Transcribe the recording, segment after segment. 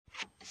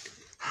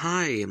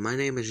Hi, my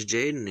name is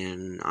Jaden,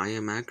 and I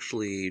am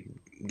actually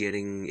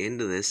getting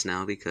into this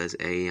now because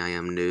A, I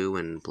am new,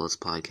 and plus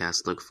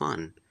podcasts look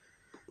fun.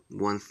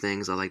 One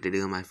things I like to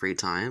do in my free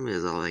time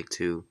is I like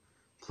to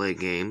play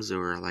games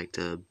or I like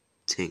to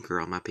tinker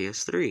on my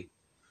PS3,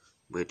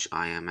 which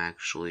I am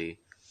actually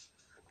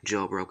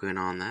jailbroken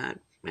on that.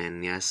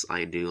 And yes,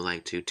 I do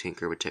like to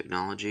tinker with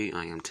technology.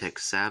 I am tech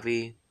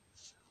savvy.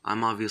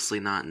 I'm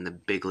obviously not in the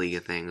big league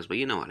of things, but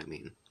you know what I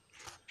mean.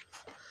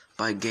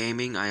 By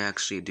gaming, I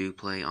actually do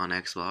play on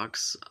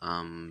Xbox.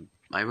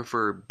 I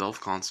prefer both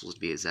consoles to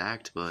be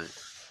exact, but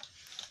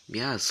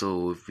yeah,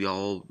 so if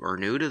y'all are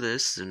new to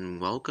this,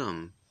 then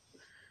welcome.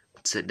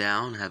 Sit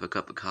down, have a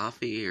cup of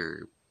coffee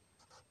or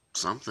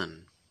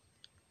something.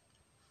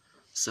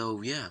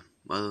 So yeah,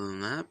 other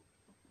than that,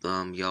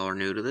 y'all are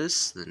new to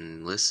this,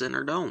 then listen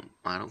or don't.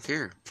 I don't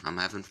care. I'm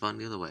having fun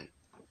the other way.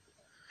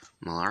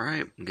 Well,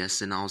 alright, guess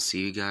then I'll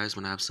see you guys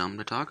when I have something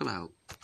to talk about.